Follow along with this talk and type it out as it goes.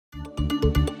I'm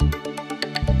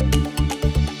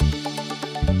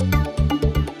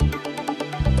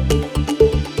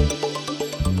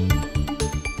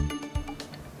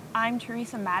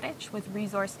Teresa Matich with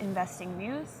Resource Investing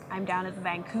News. I'm down at the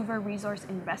Vancouver Resource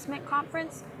Investment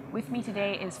Conference. With me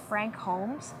today is Frank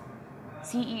Holmes,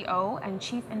 CEO and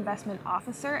Chief Investment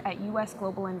Officer at US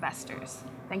Global Investors.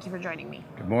 Thank you for joining me.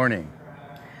 Good morning.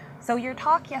 So your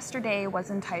talk yesterday was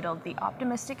entitled The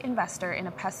Optimistic Investor in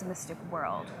a Pessimistic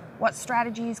World. What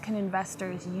strategies can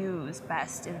investors use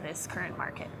best in this current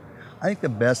market? I think the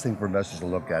best thing for investors to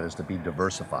look at is to be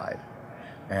diversified.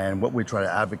 And what we try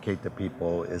to advocate to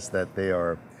people is that they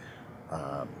are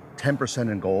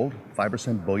 10% in gold,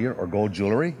 5% bullion or gold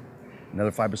jewelry,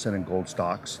 another 5% in gold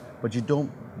stocks, but you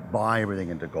don't buy everything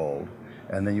into gold.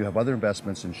 And then you have other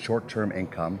investments in short-term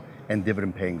income and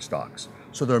dividend-paying stocks.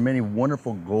 So there are many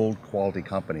wonderful gold quality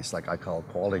companies, like I call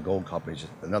quality gold companies.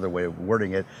 Another way of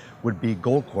wording it would be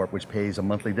Gold Corp, which pays a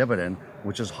monthly dividend,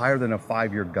 which is higher than a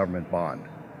 5-year government bond.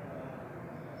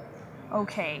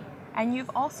 Okay. And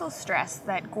you've also stressed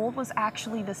that gold was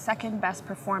actually the second best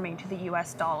performing to the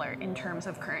US dollar in terms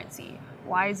of currency.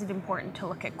 Why is it important to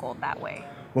look at gold that way?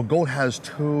 Well, gold has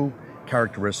two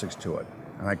characteristics to it,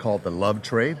 and I call it the love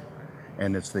trade.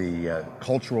 And it's the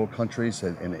cultural countries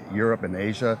in Europe and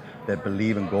Asia that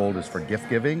believe in gold is for gift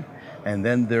giving. And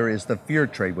then there is the fear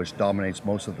trade, which dominates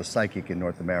most of the psychic in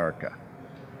North America.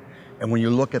 And when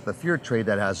you look at the fear trade,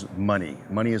 that has money.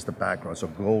 Money is the background, so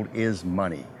gold is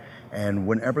money. And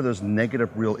whenever there's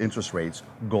negative real interest rates,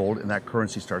 gold and that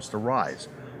currency starts to rise.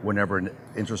 Whenever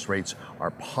interest rates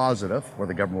are positive, where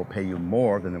the government will pay you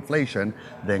more than inflation,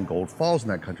 then gold falls in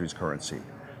that country's currency.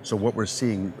 So what we're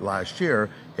seeing last year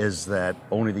is that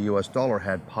only the US dollar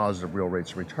had positive real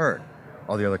rates of return.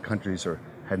 All the other countries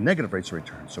had negative rates of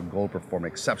return, so gold performed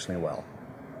exceptionally well.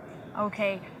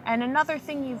 Okay, and another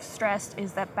thing you've stressed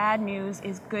is that bad news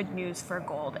is good news for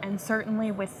gold, and certainly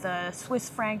with the Swiss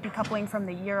franc decoupling from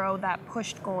the euro, that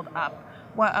pushed gold up.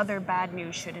 What other bad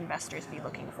news should investors be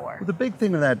looking for? Well, the big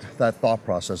thing in that thought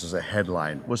process as a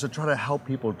headline was to try to help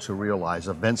people to realize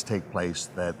events take place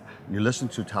that you listen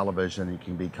to television and you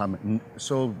can become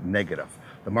so negative.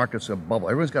 The market's a bubble.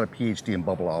 Everyone's got a PhD in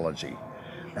bubbleology.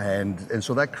 And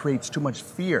so that creates too much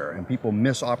fear, and people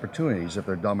miss opportunities if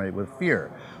they're dominated with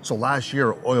fear. So last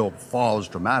year, oil falls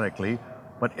dramatically,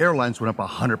 but airlines went up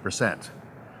 100%.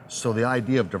 So the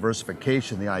idea of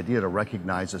diversification, the idea to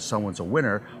recognize that someone's a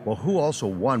winner, well, who also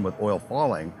won with oil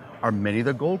falling are many of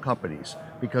the gold companies,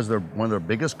 because one of their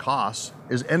biggest costs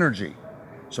is energy.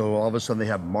 So all of a sudden they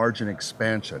have margin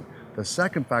expansion. The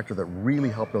second factor that really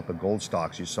helped out the gold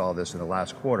stocks, you saw this in the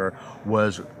last quarter,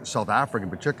 was South Africa in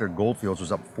particular. Goldfields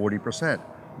was up 40%.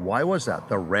 Why was that?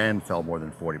 The rand fell more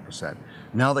than 40%.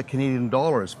 Now the Canadian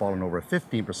dollar has fallen over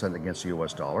 15% against the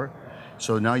US dollar.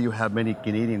 So now you have many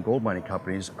Canadian gold mining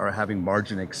companies are having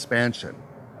margin expansion.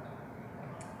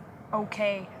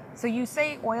 Okay, so you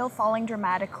say oil falling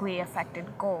dramatically affected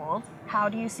gold. How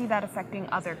do you see that affecting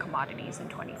other commodities in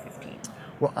 2015?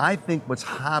 Well, I think what's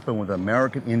happened with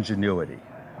American ingenuity,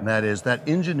 and that is that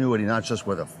ingenuity not just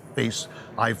with a face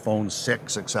iPhone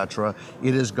 6, etc.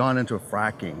 It has gone into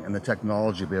fracking and the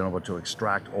technology being able to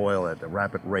extract oil at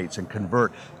rapid rates and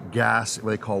convert gas,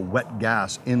 what they call wet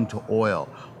gas, into oil.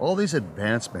 All these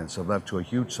advancements have led to a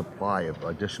huge supply of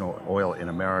additional oil in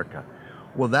America.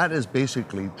 Well, that has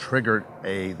basically triggered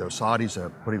the Saudis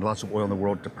are putting lots of oil in the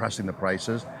world, depressing the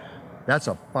prices. That's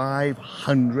a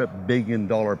 $500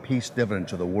 billion peace dividend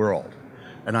to the world.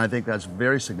 And I think that's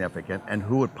very significant. And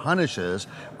who it punishes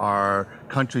are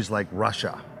countries like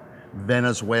Russia,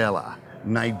 Venezuela,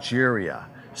 Nigeria,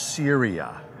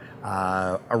 Syria,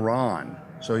 Iran.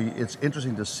 So it's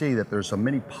interesting to see that there's so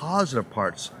many positive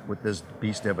parts with this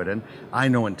peace dividend. I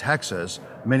know in Texas,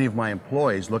 many of my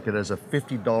employees look at it as a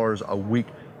 $50 a week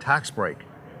tax break.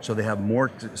 So they have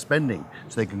more spending,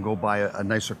 so they can go buy a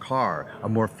nicer car, a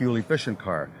more fuel efficient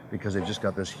car, because they've just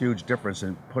got this huge difference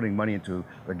in putting money into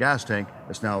their gas tank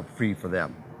that's now free for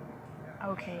them.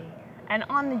 Okay, and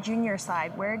on the junior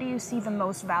side, where do you see the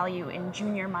most value in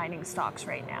junior mining stocks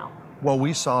right now? Well,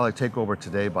 we saw a takeover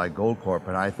today by Gold Corp,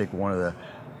 and I think one of the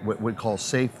what we call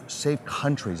safe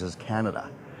countries is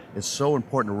Canada. It's so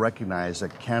important to recognize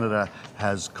that Canada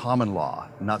has common law,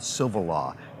 not civil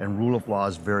law, and rule of law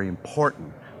is very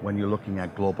important when you're looking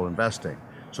at global investing.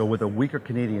 So with a weaker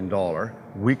Canadian dollar,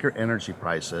 weaker energy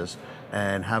prices,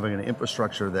 and having an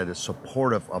infrastructure that is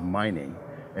supportive of mining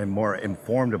and more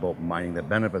informed about mining, the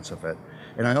benefits of it.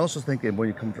 And I also think that when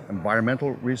you come to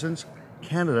environmental reasons,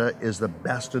 Canada is the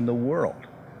best in the world.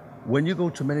 When you go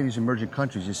to many of these emerging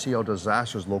countries, you see how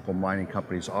disastrous local mining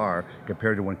companies are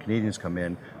compared to when Canadians come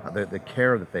in, the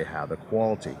care that they have, the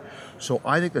quality. So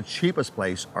I think the cheapest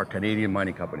place are Canadian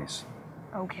mining companies.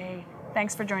 Okay,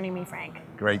 thanks for joining me, Frank.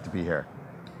 Great to be here.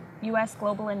 U.S.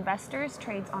 Global Investors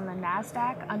trades on the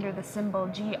NASDAQ under the symbol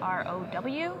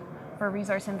GROW. For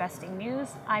Resource Investing News,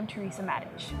 I'm Teresa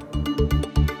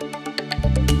Matic.